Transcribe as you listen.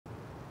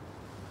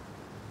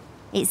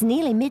It's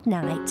nearly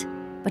midnight,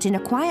 but in a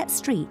quiet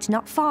street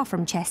not far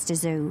from Chester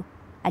Zoo,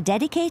 a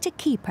dedicated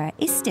keeper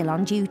is still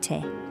on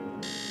duty.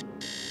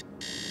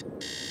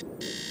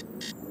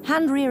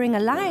 Hand-rearing a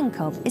lion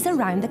cub is a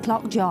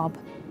round-the-clock job,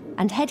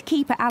 and head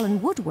keeper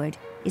Alan Woodward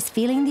is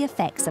feeling the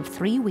effects of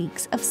 3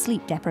 weeks of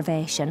sleep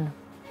deprivation.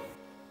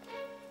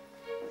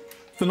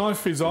 The night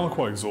feeds are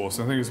quite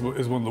exhausting. I think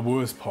it's one of the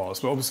worst parts,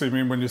 but obviously, I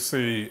mean, when you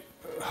see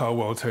how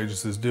well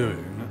Tejas is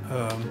doing,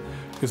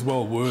 it's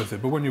well worth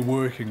it. But when you're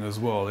working as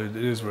well, it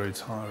is very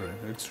tiring,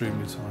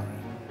 extremely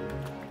tiring.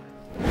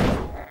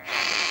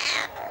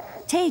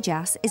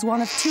 Tejas is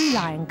one of 2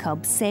 lion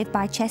cubs saved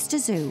by Chester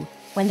Zoo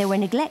when they were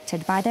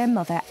neglected by their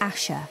mother,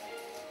 Asha.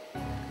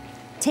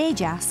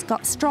 Tejas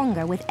got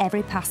stronger with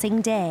every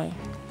passing day,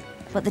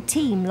 but the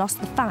team lost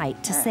the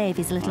fight to save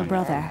his little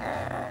brother.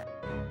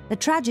 The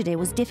tragedy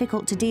was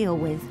difficult to deal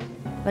with,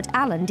 but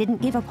Alan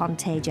didn't give up on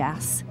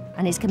Tejas,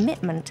 and his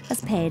commitment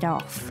has paid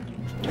off.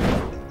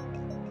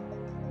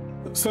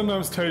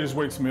 Sometimes Tejas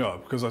wakes me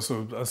up because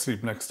I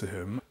sleep next to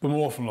him, but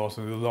more often than not,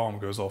 the alarm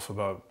goes off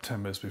about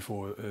 10 minutes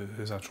before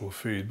his actual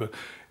feed. But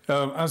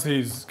as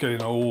he's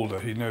getting older,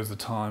 he knows the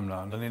time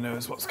now, and he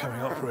knows what's coming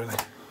up, really.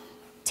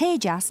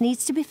 Tejas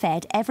needs to be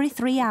fed every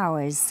 3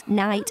 hours,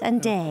 night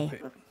and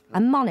day,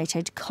 and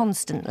monitored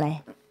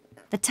constantly.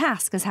 The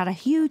task has had a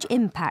huge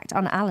impact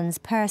on Alan's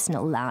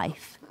personal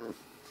life.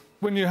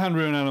 When you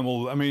hand-rear an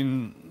animal, I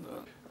mean,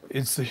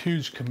 it's a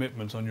huge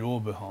commitment on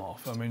your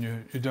behalf. I mean,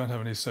 you don't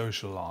have any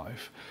social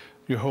life.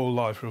 Your whole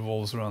life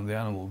revolves around the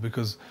animal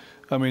because,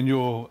 I mean,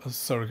 you're a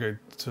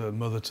surrogate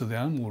mother to the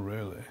animal,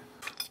 really.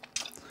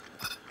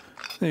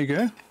 There you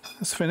go.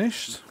 It's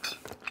finished.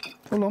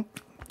 Hold on.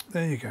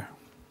 There you go.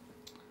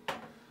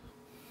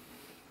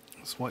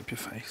 Let's wipe your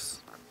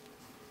face.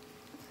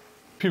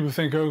 People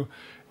think, oh,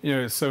 you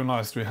know, it's so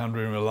nice to be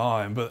hand-rearing a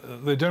lion,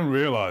 but they don't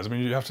realise, I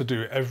mean, you have to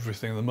do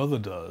everything the mother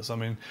does. I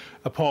mean,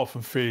 apart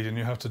from feeding,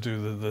 you have to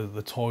do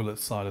the toilet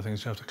side of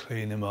things, you have to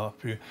clean him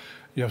up, you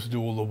have to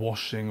do all the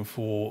washing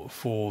for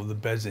the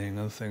bedding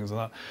and things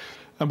like that.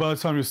 And by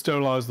the time you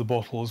sterilise the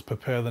bottles,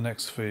 prepare the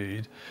next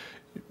feed,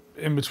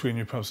 in between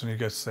you perhaps only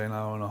get, say, an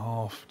hour and a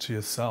half to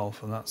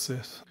yourself, and that's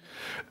it.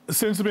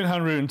 Since I've been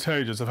hand-rearing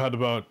Tejas, I've had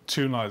about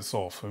 2 nights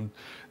off, and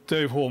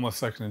Dave Hall, my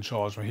second in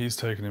charge, he's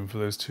taken him for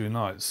those 2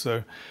 nights.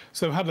 So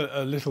I've had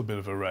a little bit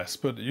of a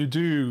rest, but you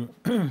do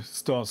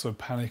start sort of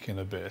panicking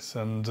a bit,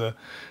 and there's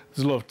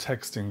a lot of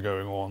texting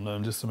going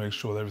on, just to make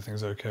sure that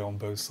everything's okay on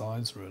both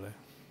sides, really.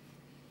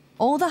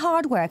 All the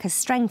hard work has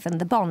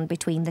strengthened the bond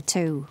between the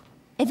 2.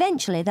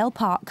 Eventually, they'll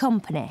part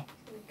company.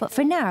 But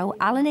for now,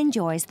 Alan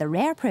enjoys the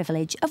rare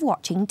privilege of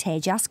watching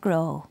Tejas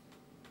grow.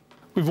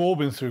 We've all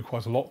been through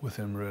quite a lot with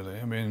him, really.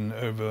 I mean,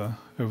 over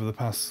the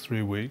past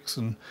 3 weeks,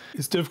 and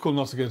it's difficult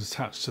not to get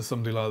attached to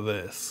somebody like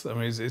this. I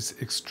mean, it's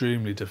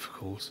extremely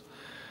difficult.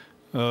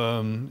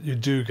 You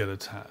do get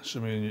attached.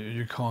 I mean,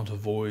 you can't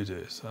avoid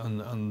it,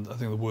 and I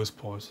think the worst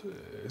part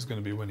is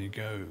going to be when he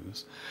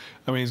goes.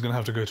 I mean, he's going to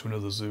have to go to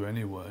another zoo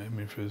anyway. I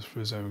mean, for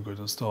his own good,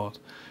 and start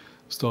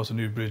a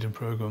new breeding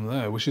program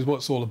there, which is what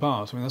it's all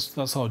about. I mean,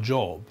 that's our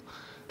job.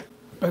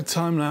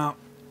 Bedtime now.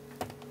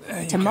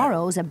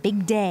 Tomorrow's a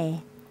big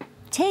day.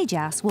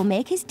 Tejas will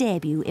make his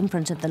debut in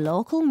front of the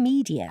local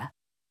media.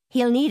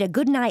 He'll need a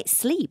good night's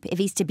sleep if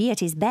he's to be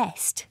at his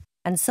best,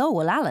 and so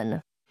will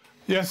Alan.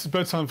 Yes, it's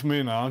bedtime for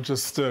me now.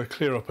 Just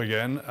clear up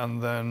again, and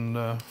then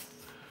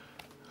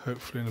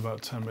hopefully in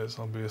about 10 minutes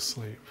I'll be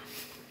asleep.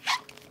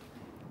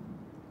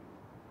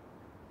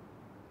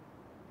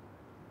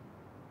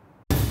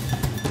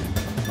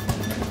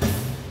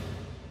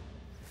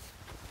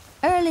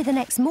 Early the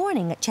next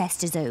morning at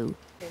Chester Zoo,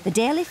 the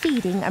daily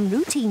feeding and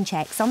routine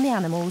checks on the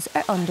animals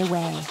are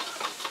underway.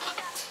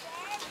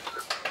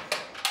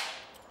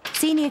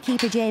 Senior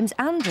keeper James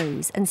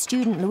Andrews and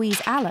student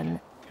Louise Allen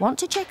want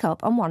to check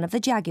up on one of the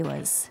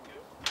jaguars.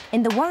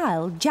 In the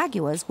wild,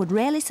 jaguars would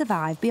rarely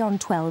survive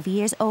beyond 12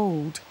 years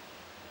old.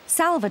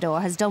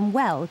 Salvador has done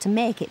well to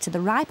make it to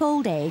the ripe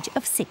old age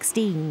of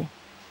 16.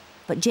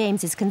 But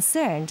James is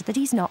concerned that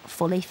he's not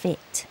fully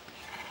fit.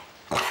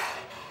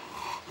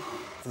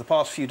 For the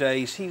past few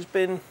days, he's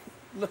been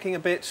looking a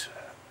bit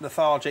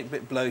lethargic, a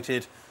bit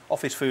bloated,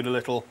 off his food a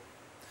little,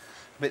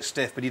 a bit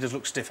stiff, but he does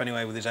look stiff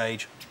anyway with his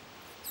age.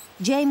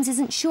 James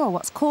isn't sure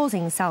what's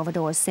causing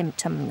Salvador's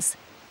symptoms,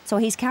 so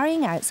he's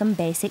carrying out some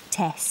basic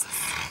tests.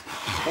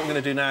 What we're going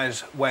to do now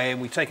is weigh him.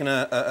 We've taken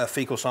a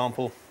faecal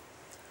sample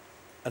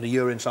and a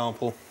urine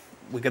sample.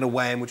 We're going to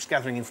weigh him. We're just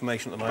gathering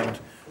information at the moment,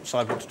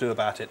 decide what to do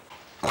about it.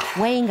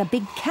 Weighing a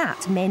big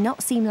cat may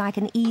not seem like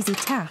an easy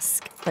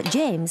task, but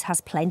James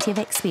has plenty of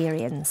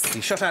experience.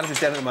 He's shut out of his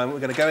den at the moment. We're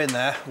going to go in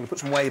there, we're going to put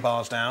some weigh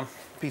bars down,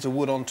 a piece of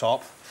wood on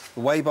top.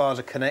 The weigh bars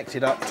are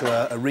connected up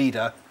to a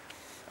reader,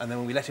 and then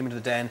when we let him into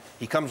the den,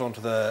 he comes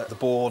onto the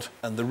board,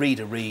 and the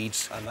reader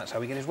reads, and that's how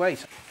we get his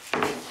weight.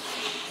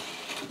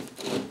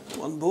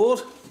 One board,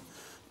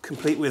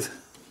 complete with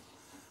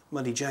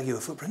muddy jaguar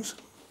footprints.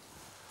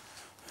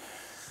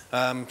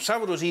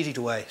 Salvador's easy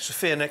to weigh.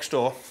 Sophia next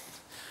door,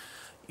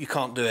 you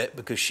can't do it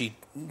because she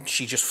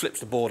just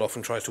flips the board off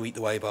and tries to eat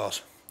the weigh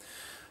bars.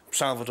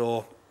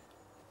 Salvador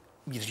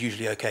he's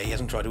usually okay. He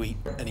hasn't tried to eat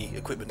any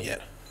equipment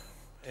yet.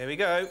 Here we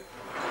go.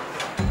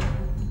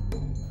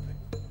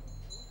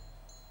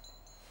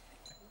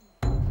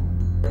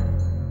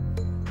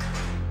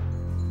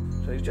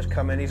 So he's just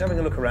come in, he's having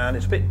a look around.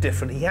 It's a bit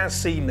different. He has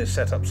seen this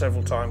setup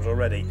several times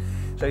already,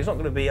 so he's not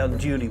going to be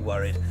unduly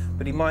worried,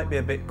 but he might be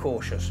a bit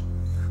cautious.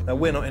 Now,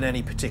 we're not in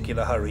any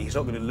particular hurry. He's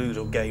not going to lose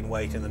or gain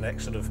weight in the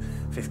next sort of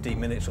 15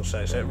 minutes or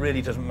so, so it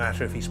really doesn't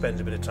matter if he spends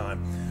a bit of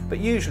time. But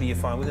usually you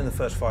find within the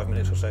first 5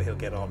 minutes or so he'll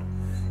get on.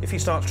 If he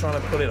starts trying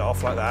to pull it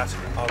off like that,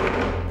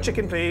 I'll...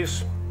 Chicken,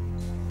 please.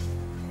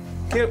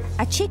 Thank you.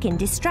 A chicken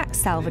distracts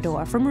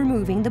Salvador from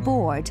removing the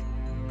board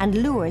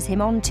and lures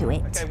him onto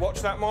it. OK,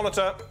 watch that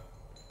monitor.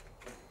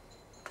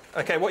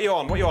 OK, what are you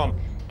on? What are you on?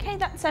 OK,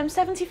 that's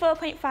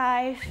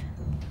 74.5.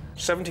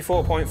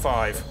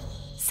 74.5.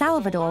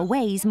 Salvador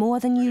weighs more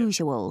than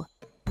usual,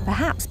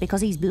 perhaps because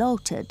he's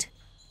bloated.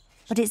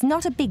 But it's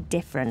not a big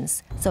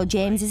difference, so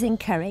James is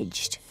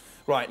encouraged.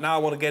 Right, now I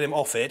want to get him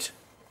off it.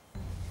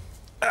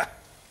 Right,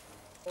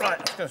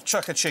 I'm going to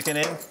chuck a chicken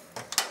in.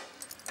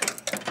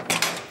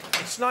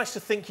 It's nice to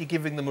think you're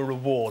giving them a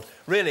reward.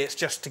 Really, it's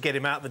just to get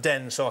him out of the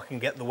den so I can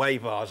get the weigh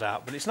bars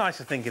out, but it's nice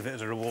to think of it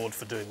as a reward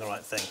for doing the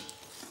right thing.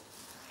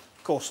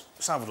 Of course,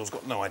 Salvador's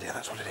got no idea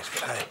that's what it is,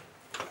 but hey.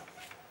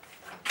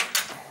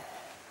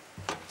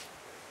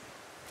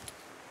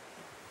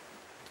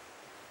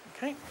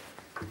 OK.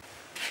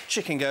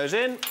 Chicken goes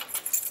in.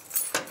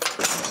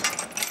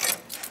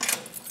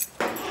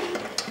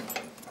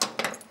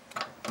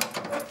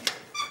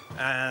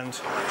 And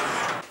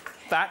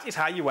that is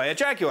how you weigh a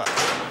jaguar.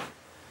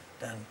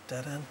 Dun,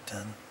 dun, dun,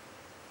 dun.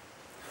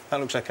 That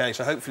looks OK,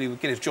 so hopefully we'll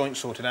get his joints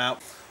sorted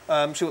out,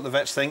 see what the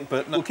vets think,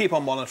 but we'll keep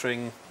on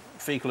monitoring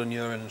faecal and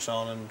urine and so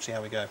on and see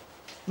how we go.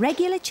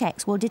 Regular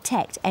checks will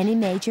detect any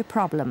major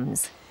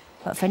problems.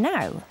 But for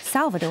now,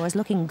 Salvador is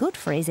looking good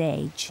for his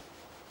age.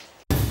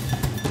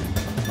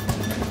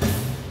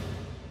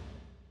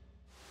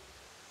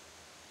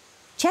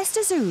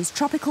 Chester Zoo's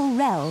tropical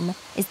realm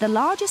is the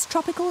largest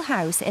tropical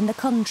house in the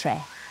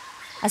country.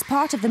 As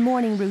part of the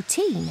morning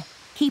routine,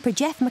 keeper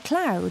Jeff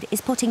McLeod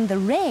is putting the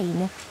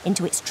rain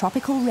into its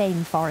tropical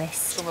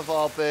rainforest. Some of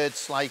our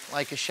birds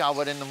like a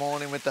shower in the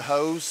morning with the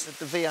hose,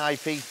 the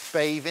VIP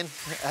bathing.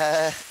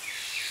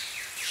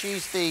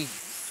 She's the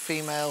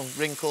female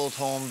ring-called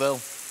hornbill.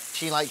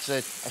 She likes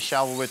a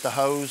shower with the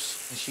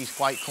hose, and she's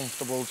quite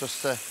comfortable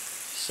just to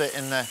sit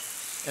in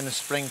the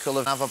sprinkle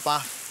and have a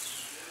bath.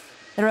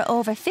 There are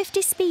over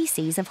 50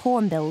 species of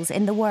hornbills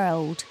in the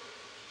world.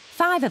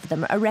 5 of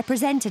them are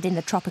represented in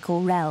the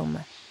tropical realm,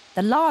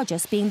 the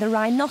largest being the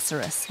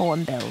rhinoceros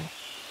hornbill.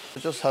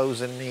 We're just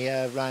hosing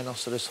the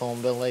rhinoceros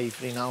hornbill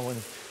aviary now,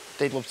 and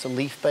they'd love to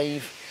leaf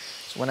bathe.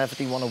 So whenever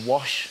they want to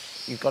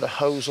wash, you've got to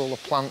hose all the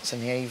plants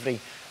in the aviary,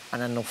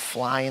 and then they'll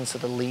fly into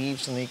the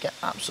leaves, and they get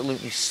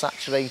absolutely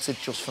saturated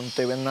just from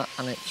doing that.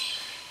 And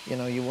it's, you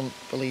know, you wouldn't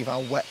believe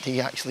how wet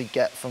they actually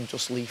get from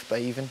just leaf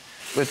bathing.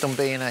 With them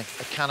being a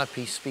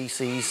canopy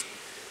species,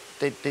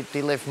 they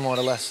live more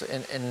or less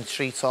in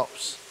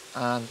treetops,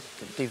 and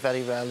they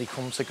very rarely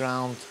come to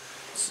ground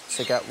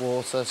to get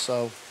water,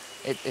 so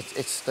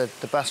it's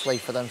the best way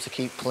for them to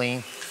keep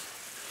clean.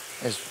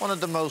 It's one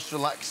of the most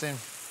relaxing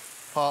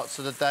parts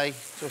of the day,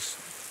 just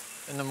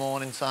in the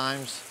morning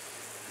times,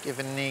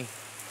 giving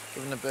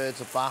the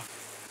birds a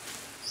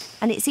bath.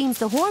 And it seems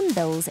the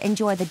hornbills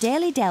enjoy the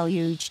daily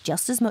deluge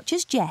just as much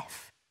as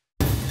Jeff.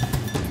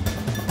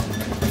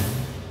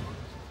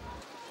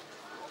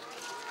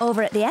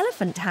 Over at the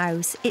elephant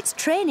house, it's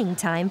training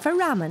time for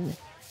Raman,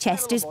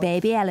 Chester's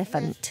baby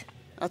elephant.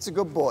 That's a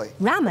good boy.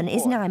 Raman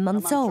is 9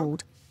 months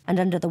old, and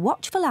under the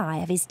watchful eye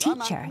of his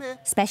teacher,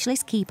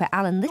 specialist keeper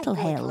Alan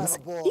Littlehills,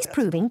 he's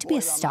proving to be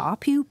a star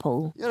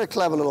pupil. You're a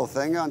clever little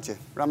thing, aren't you?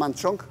 Raman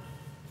Trunk?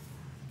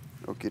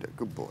 Okay,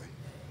 good boy.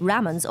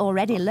 Raman's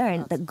already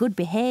learned that good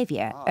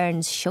behaviour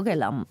earns sugar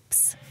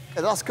lumps.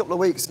 The last couple of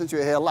weeks since you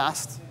were here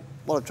last,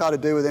 what I've tried to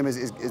do with him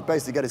is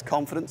basically get his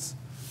confidence.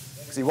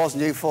 Because he was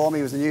new for me,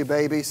 he was a new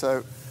baby,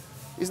 so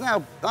he's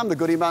now, I'm the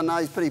goodie man now,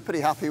 he's pretty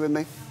happy with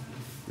me.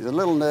 He's a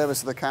little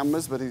nervous of the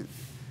cameras, but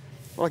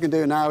what I can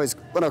do now is,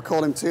 when I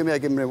call him to me, I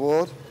give him a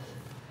reward.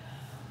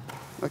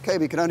 OK,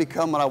 but he can only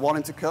come when I want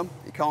him to come.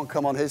 He can't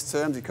come on his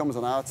terms, he comes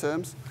on our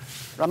terms.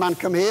 Raman,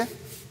 come here.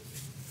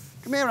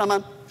 Come here,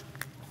 Raman.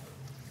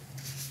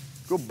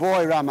 Good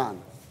boy,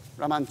 Raman.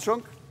 Raman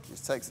Trunk,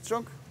 just takes the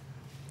trunk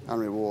and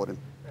reward him.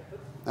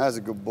 There's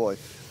a good boy.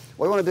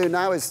 What we want to do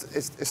now is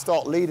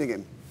start leading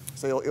him.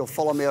 So he'll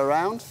follow me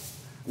around.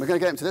 And we're going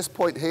to get him to this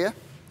point here,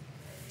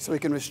 so we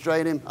can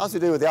restrain him, as we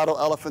do with the adult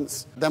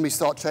elephants. Then we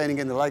start training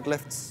in the leg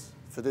lifts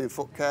for doing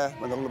foot care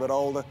when they're a little bit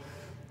older.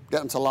 Get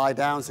them to lie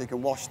down so you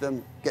can wash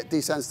them, get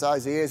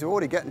desensitized the ears. We're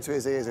already getting to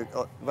his ears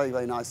very,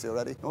 very nicely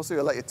already. Also,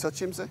 we'll let you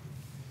touch him, see?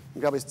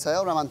 And grab his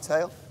tail, Raman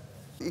tail.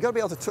 You've got to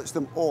be able to touch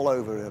them all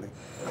over, really.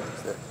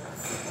 That's it.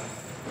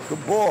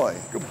 Good boy,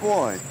 good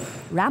boy.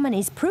 Raman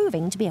is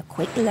proving to be a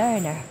quick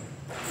learner.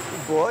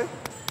 Good boy,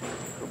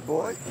 good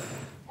boy.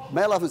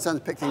 Male elephants tend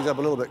to pick things up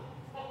a little bit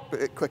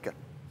quicker.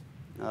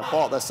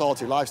 Part of their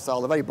solitary lifestyle,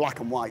 they're very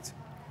black and white.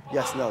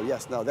 Yes, no,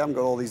 yes, no. They haven't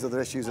got all these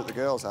other issues that the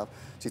girls have.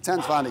 So you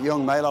tend to find that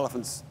young male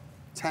elephants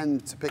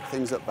tend to pick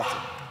things up better.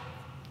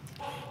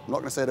 I'm not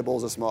going to say the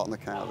bulls are smart than the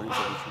cows.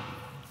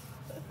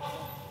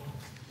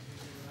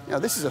 You know,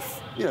 this is a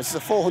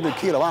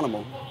 400-kilo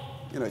animal.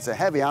 You know, it's a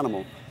heavy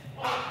animal.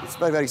 It's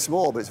very, very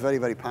small, but it's very,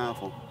 very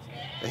powerful.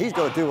 But he's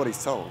got to do what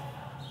he's told.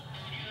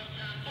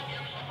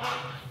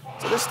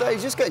 So at this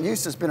stage, just getting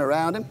used to spin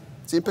around him.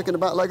 See him picking the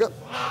back leg up?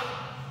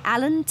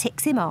 Alan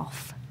ticks him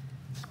off.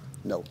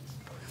 No.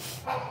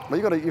 Well,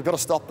 you've got to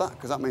stop that,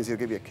 because that means he'll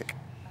give you a kick.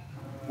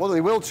 What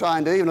they will try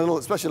and do, even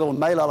especially a little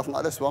male elephant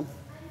like this one,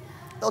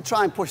 they'll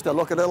try and push their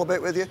luck a little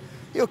bit with you.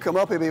 He'll come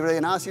up, he'll be really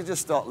nice, he'll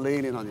just start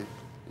leaning on you.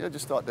 He'll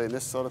just start doing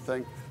this sort of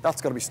thing.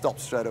 That's got to be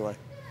stopped straight away.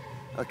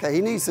 Okay,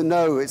 he needs to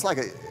know, it's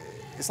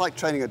like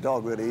training a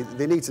dog, really.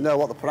 They need to know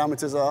what the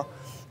parameters are.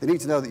 They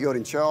need to know that you're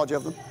in charge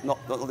of them, not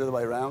the other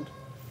way around.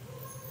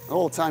 And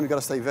all the time, you've got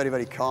to stay very,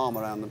 very calm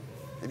around them.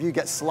 If you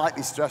get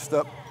slightly stressed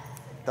up,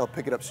 they'll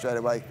pick it up straight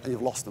away, and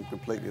you've lost them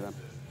completely then.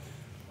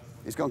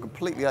 He's gone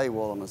completely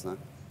AWOL on us now.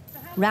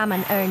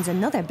 Raman earns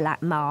another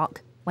black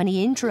mark when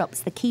he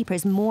interrupts the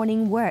keeper's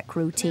morning work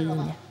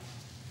routine.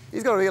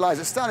 He's got to realise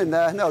that standing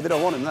there, no, they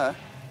don't want him there.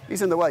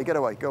 He's in the way, get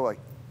away, go away.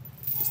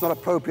 It's not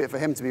appropriate for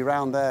him to be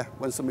round there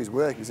when somebody's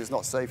working, because it's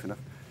not safe enough.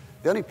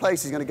 The only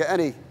place he's going to get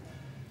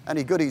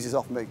any goodies is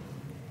off me.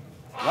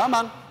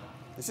 Raman,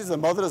 this is the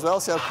mother as well,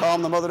 see how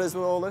calm the mother is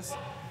with all this?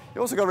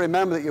 You also got to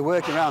remember that you're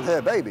working around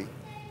her baby.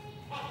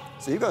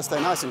 So you've got to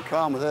stay nice and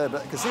calm with her,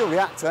 because she'll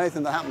react to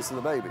anything that happens to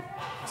the baby.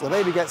 So the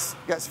baby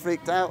gets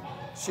freaked out,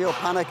 she'll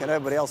panic, and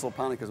everybody else will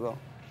panic as well.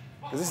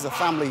 Because this is a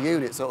family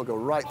unit, so it'll go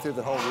right through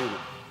the whole unit.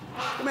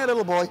 Come here,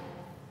 little boy.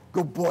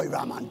 Good boy,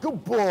 Raman,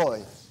 good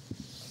boy.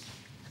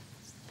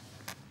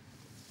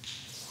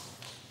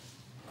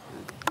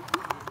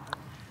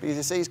 As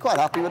you see, he's quite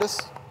happy with us.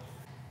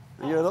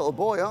 And you're a little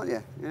boy, aren't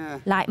you? Yeah.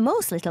 Like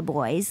most little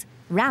boys,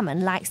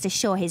 Raman likes to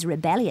show his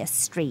rebellious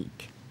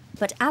streak.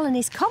 But Alan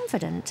is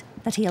confident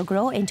that he'll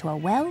grow into a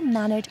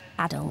well-mannered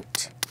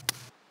adult.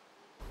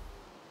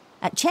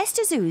 At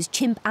Chester Zoo's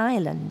Chimp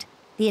Island,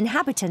 the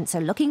inhabitants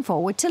are looking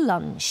forward to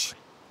lunch.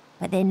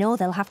 But they know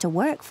they'll have to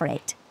work for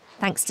it,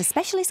 thanks to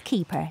specialist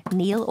keeper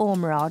Neil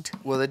Ormerod.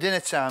 Well, the dinner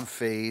time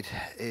feed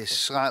is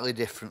slightly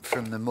different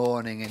from the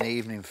morning and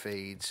evening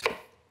feeds.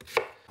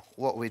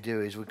 What we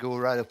do is we go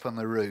right up on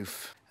the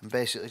roof and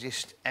basically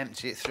just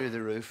empty it through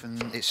the roof,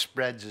 and it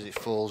spreads as it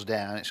falls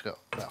down. It's got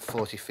about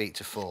 40 feet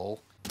to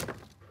fall.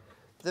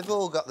 They've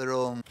all got their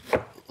own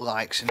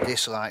likes and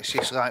dislikes,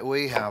 just like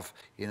we have.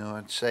 You know,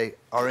 I'd say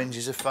orange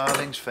is a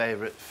Farthing's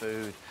favourite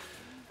food.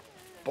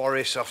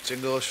 Boris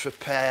often goes for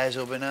pears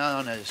or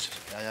bananas.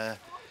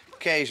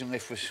 Occasionally,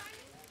 if it's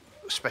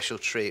a special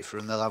treat for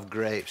him, they'll have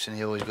grapes, and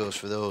he always goes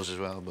for those as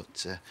well.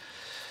 But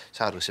it's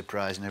hardly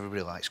surprising,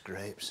 everybody likes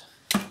grapes.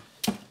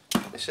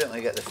 They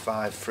certainly get the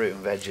 5 fruit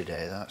and veg a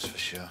day, that's for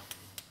sure.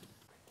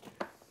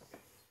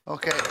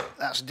 OK,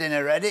 that's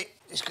dinner ready.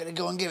 Just got to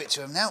go and give it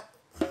to him now.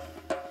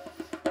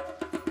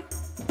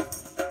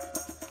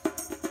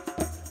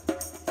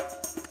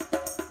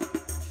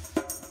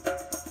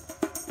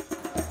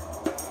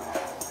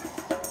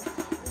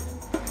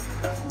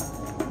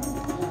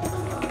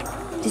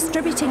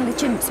 Distributing the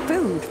chimps'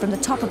 food from the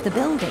top of the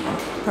building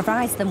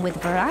provides them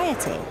with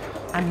variety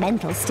and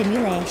mental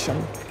stimulation.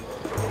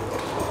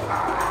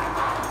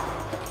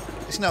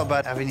 It's not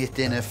bad having your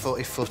dinner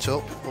 40 foot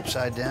up,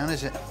 upside down,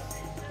 is it?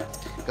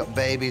 Got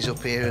babies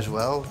up here as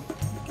well,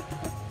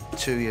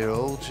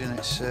 2-year-olds, and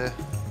it's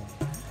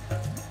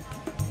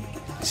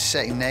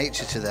second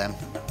nature to them.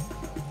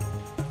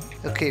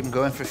 They'll keep them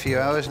going for a few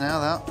hours now,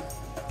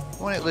 that.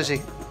 Won't it,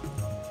 Lizzie?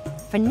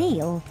 For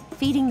Neil,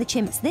 feeding the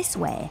chimps this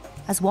way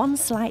has one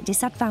slight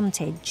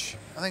disadvantage.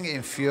 I think it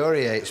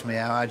infuriates me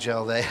how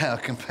agile they are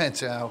compared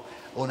to how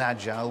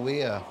unagile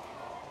we are.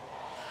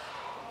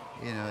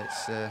 You know,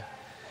 it's...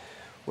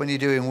 when you're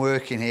doing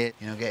work in here,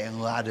 you know, getting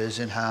ladders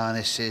and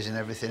harnesses and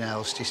everything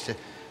else just to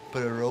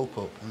put a rope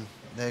up, and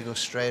they go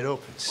straight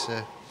up. It's...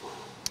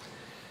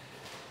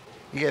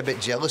 you get a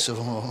bit jealous of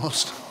them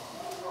almost.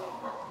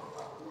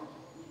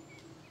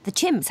 The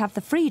chimps have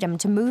the freedom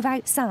to move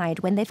outside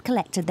when they've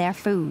collected their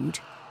food.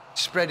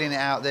 Spreading it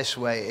out this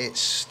way, it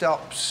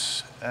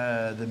stops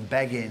them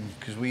begging,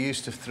 because we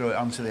used to throw it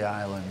onto the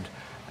island,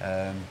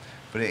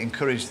 but it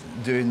encouraged,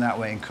 doing that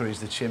way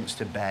encouraged the chimps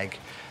to beg,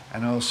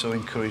 and also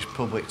encouraged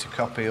public to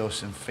copy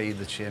us and feed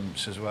the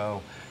chimps as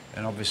well.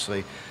 And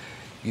obviously,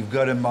 you've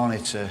got to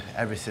monitor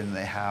everything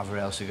they have, or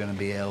else they're going to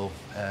be ill,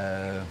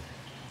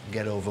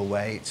 get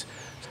overweight.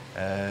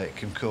 It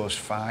can cause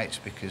fights,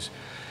 because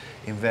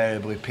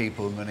invariably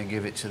people are going to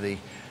give it to the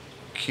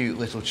cute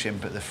little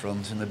chimp at the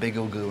front, and the big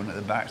ugly one at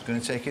the back is going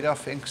to take it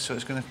off him, so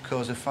it's going to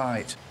cause a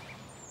fight.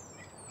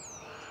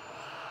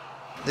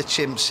 The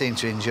chimps seem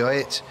to enjoy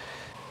it.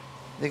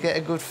 They get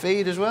a good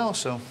feed as well,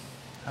 so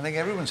I think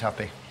everyone's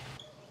happy.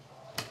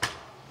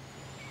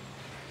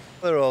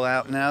 They're all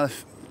out now. I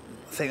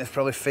think they've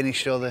probably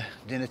finished all the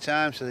dinner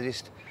time, so they're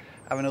just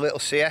having a little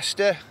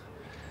siesta.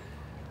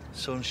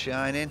 Sun's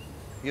shining.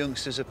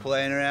 Youngsters are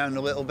playing around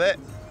a little bit.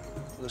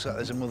 Looks like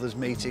there's a mothers'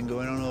 meeting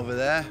going on over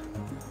there.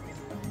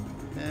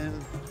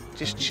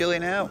 Just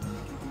chilling out.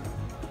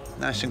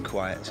 Nice and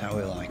quiet, that's how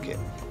we like it.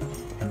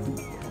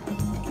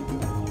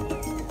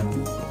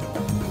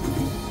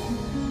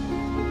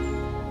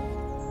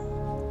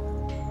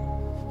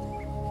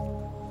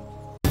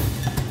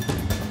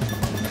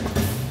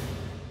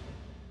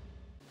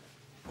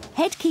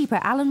 Headkeeper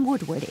Alan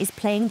Woodward is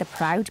playing the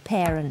proud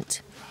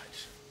parent.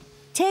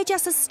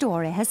 Tejas'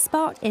 story has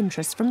sparked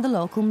interest from the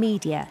local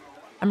media,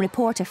 and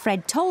reporter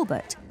Fred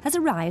Talbot has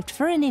arrived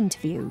for an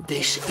interview.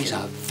 This is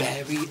a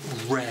very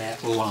rare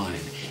lion.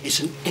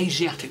 It's an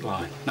Asiatic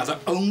lion. Now, they're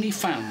only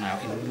found now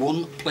in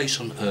one place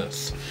on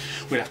Earth.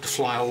 We'd have to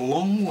fly a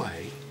long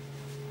way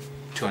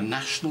to a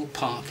national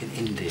park in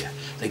India,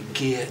 the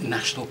Gir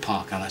National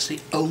Park, and that's the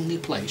only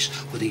place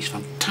where these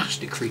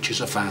fantastic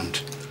creatures are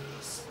found.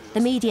 The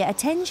media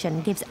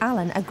attention gives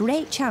Alan a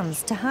great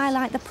chance to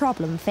highlight the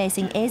problem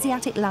facing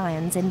Asiatic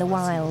lions in the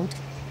wild.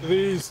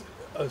 These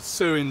are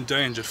so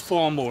endangered,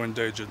 far more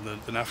endangered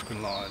than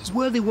African lions.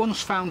 Were they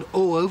once found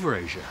all over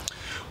Asia?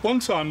 One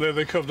time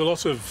they covered a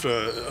lot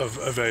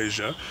of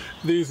Asia.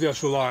 These are the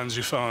actual lions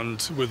you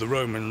found with the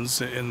Romans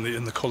in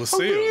the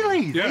Colosseum. Oh,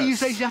 really? Yes. They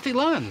used Asiatic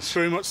lions?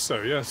 Very much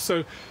so, yes.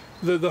 So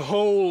the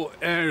whole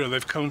area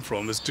they've come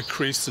from has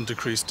decreased and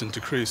decreased and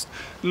decreased.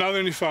 Now they're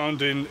only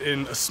found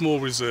in a small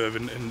reserve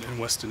in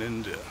Western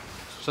India.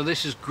 So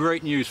this is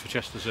great news for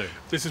Chester Zoo?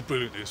 This is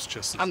brilliant news for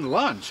Chester Zoo. And the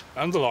lions?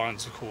 And the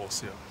lions, of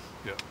course,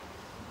 yeah.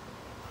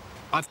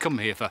 I've come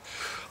here for,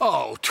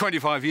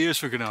 25 years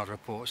for Granada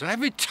Reports, and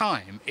every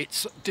time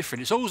it's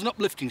different. It's always an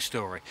uplifting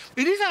story.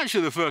 It is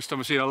actually the first time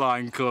I've seen a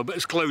lion cub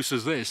as close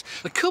as this.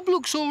 The cub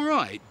looks all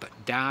right, but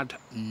Dad,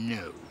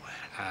 no.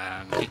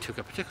 He took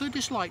a particular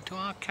dislike to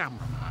our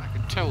cameraman, I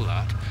can tell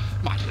that.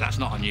 That's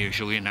not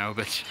unusual, you know,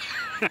 but...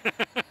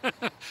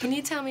 Can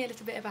you tell me a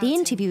little bit about The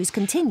interviews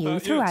continue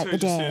throughout the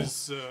day.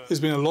 There's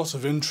been a lot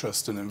of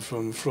interest in him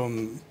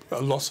from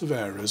a lot of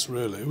areas,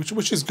 really,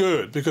 which is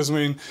good, because, I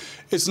mean,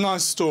 it's a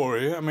nice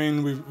story. I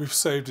mean, we've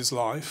saved his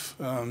life.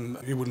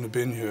 He wouldn't have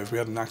been here if we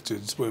hadn't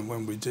acted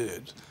when we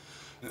did.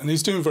 And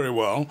he's doing very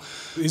well.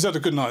 He's had a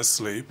good night's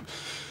sleep.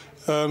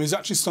 He's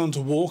actually starting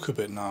to walk a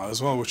bit now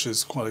as well, which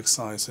is quite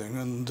exciting,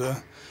 and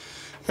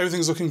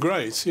everything's looking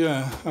great,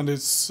 yeah, and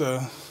it's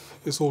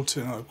all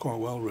turned out quite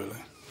well, really.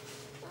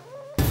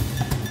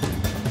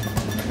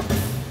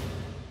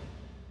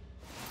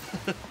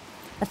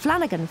 The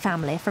Flanagan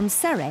family from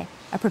Surrey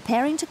are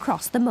preparing to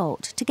cross the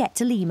moat to get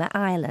to Lemur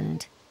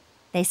Island.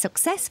 They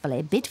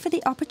successfully bid for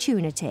the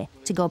opportunity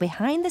to go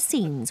behind the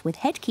scenes with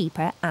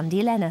headkeeper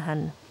Andy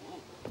Lenihan.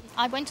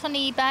 I went on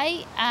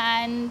eBay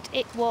and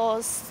it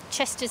was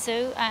Chester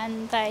Zoo,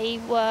 and they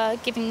were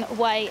giving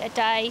away a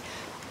day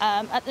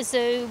at the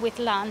zoo with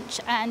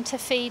lunch and to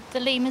feed the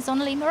lemurs on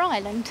Lemur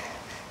Island.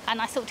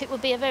 And I thought it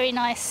would be a very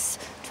nice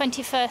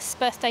 21st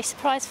birthday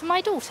surprise for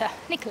my daughter,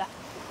 Nicola.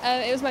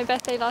 It was my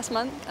birthday last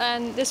month,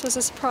 and this was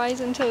a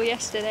surprise until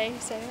yesterday,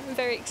 so I'm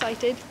very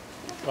excited.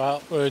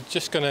 Well, we're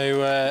just going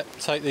to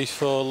take these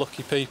 4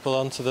 lucky people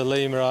onto the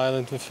Lemur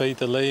Island and feed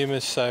the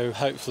lemurs, so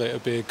hopefully it'll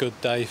be a good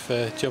day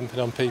for jumping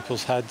on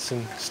people's heads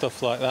and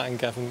stuff like that and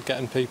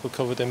getting people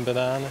covered in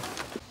banana.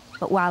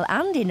 But while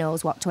Andy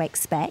knows what to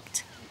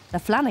expect, the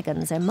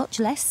Flanagans are much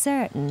less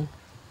certain.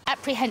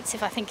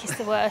 Apprehensive, I think, is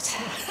the word.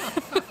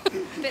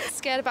 A bit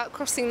scared about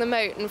crossing the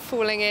moat and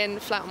falling in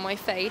flat on my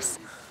face.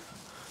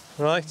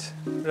 Right,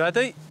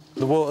 ready?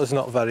 The water's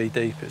not very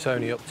deep, it's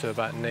only up to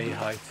about knee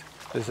height.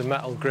 There's a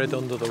metal grid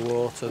under the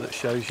water that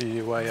shows you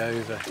your way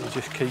over. You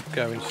just keep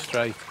going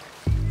straight.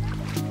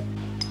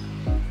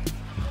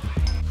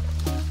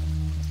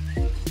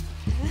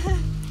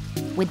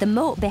 With the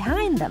moat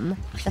behind them,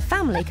 the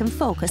family can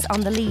focus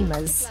on the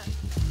lemurs.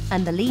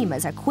 And the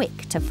lemurs are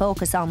quick to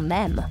focus on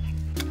them.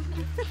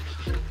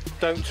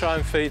 Don't try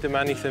and feed them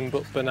anything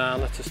but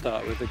banana to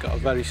start with. They've got a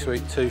very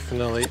sweet tooth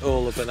and they'll eat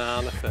all the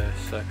banana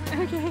first. So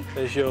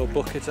there's your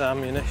bucket of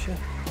ammunition.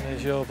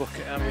 There's your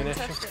bucket of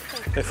ammunition.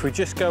 If we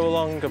just go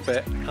along a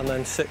bit and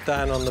then sit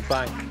down on the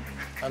bank,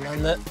 and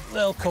then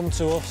they'll come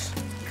to us.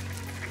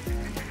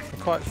 They're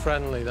quite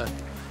friendly then.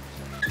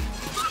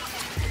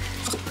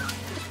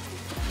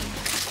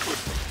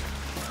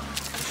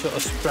 Sort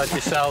of spread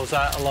yourselves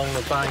out along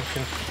the bank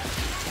and...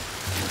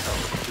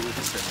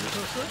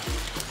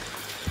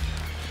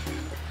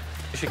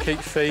 If you keep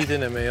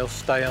feeding him, he'll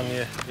stay on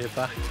your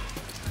back.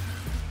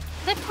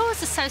 Their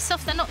paws are so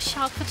soft, they're not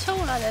sharp at all,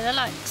 are they? They're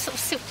like sort of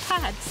silk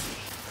pads.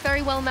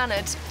 Very well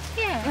mannered.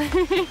 Yeah.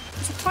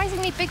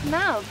 Surprisingly big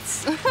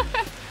mouths.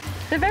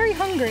 They're very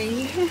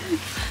hungry.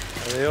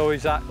 They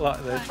always act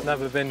like they've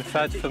never been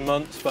fed for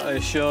months, but I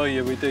assure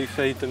you we do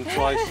feed them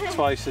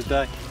twice a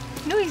day.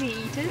 Noisy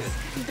eaters.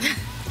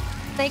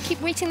 They keep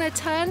waiting their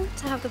turn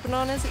to have the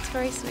bananas. It's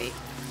very sweet.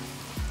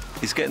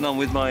 He's getting on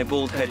with my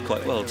bald head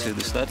quite well too,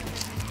 this lad.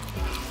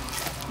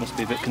 Must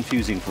be a bit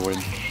confusing for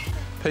him.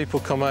 People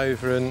come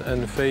over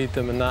and feed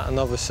them and that, and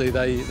obviously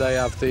they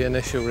have the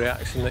initial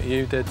reaction that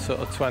you did sort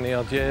of 20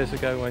 odd years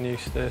ago when you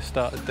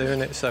started doing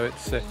it, so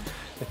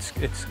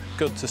It's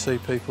good to see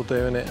people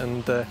doing it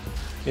and,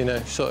 you know,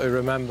 sort of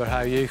remember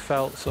how you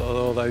felt sort of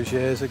all those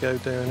years ago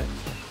doing it.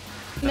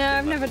 No,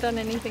 I've never done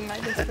anything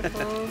like this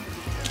before,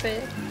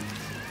 but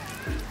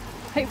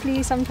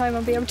hopefully sometime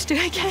I'll be able to do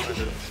it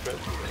again.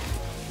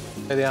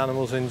 The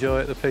animals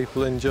enjoy it, the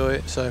people enjoy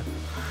it, so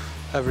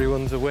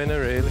everyone's a winner,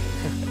 really.